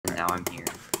now I'm here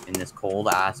in this cold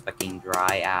ass, fucking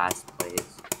dry ass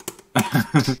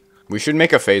place. We should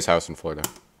make a phase house in Florida.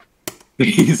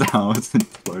 Phase house in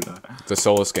Florida. The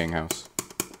Solus Gang house.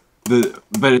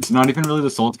 But it's not even really the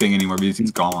Souls Gang anymore because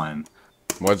he's gone.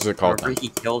 What's it called then? He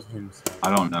killed himself.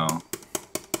 I don't know.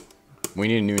 We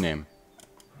need a new name.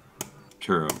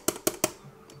 True.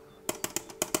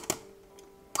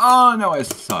 Oh no, I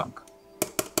suck.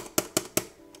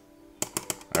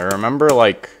 I remember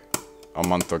like a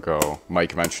month ago,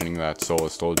 Mike mentioning that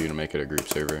Solus told you to make it a group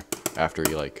server after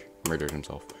he like murdered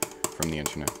himself from the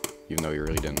internet, even though he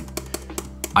really didn't.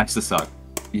 I just suck.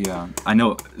 Yeah, I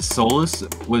know. Solus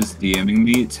was DMing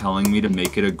me, telling me to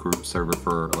make it a group server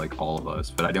for like all of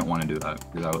us, but I didn't want to do that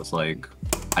because I was like,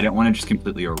 I didn't want to just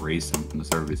completely erase him from the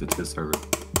server because it's his server.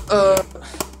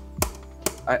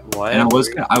 What? And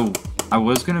I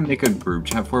was gonna make a group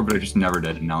chat for it, but I just never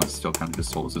did, and now it's still kind of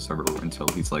just Solus' server until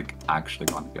he's like actually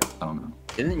gone again. I don't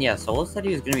know. Solus said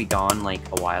he was gonna be gone like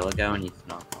a while ago, and he's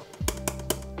not.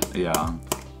 Yeah.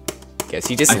 Guess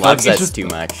he just loves us too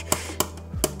much.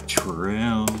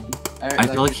 True. I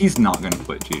feel like he's not gonna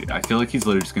quit GD. I feel like he's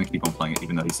literally just gonna keep on playing it,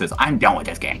 even though he says, "I'm done with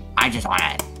this game. I just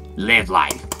wanna live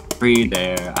life." Free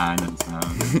there and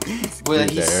well,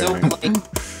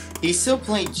 he's still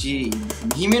playing G.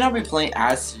 He may not be playing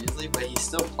as seriously, but he's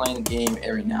still playing the game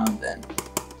every now and then.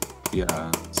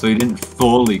 Yeah. So he didn't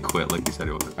fully quit like he said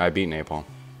he would. I beat Napalm.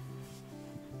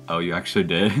 Oh, you actually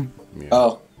did? Yeah.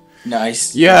 Oh,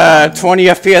 nice. Yeah, 20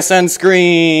 FPS end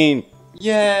screen.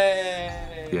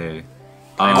 Yay! Yay.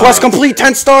 Quest complete,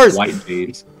 10 stars. White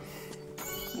J's.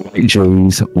 White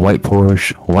J's, white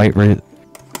Porsche, white Rit.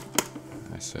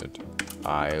 I said,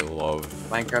 I love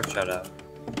Minecraft, shut up.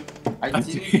 I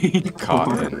did.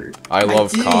 cotton. I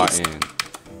love cotton.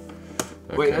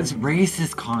 Okay. Wait, that's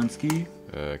racist, Konski.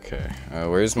 Okay.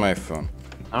 Where's my phone?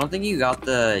 I don't think you got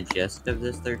the gist of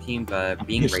this 13, but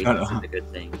being racist is a good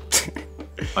thing.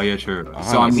 Oh yeah, sure.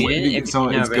 So I'm it's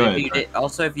good.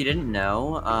 Also, if you didn't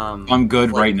know, I'm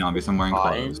good right now because I'm wearing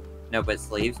clothes. No, but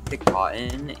slaves pick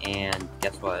cotton, and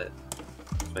guess what?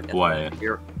 What?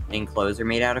 And clothes are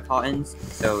made out of cottons.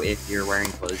 So if you're wearing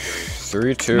clothes,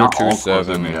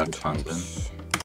 3227. made out of cotton.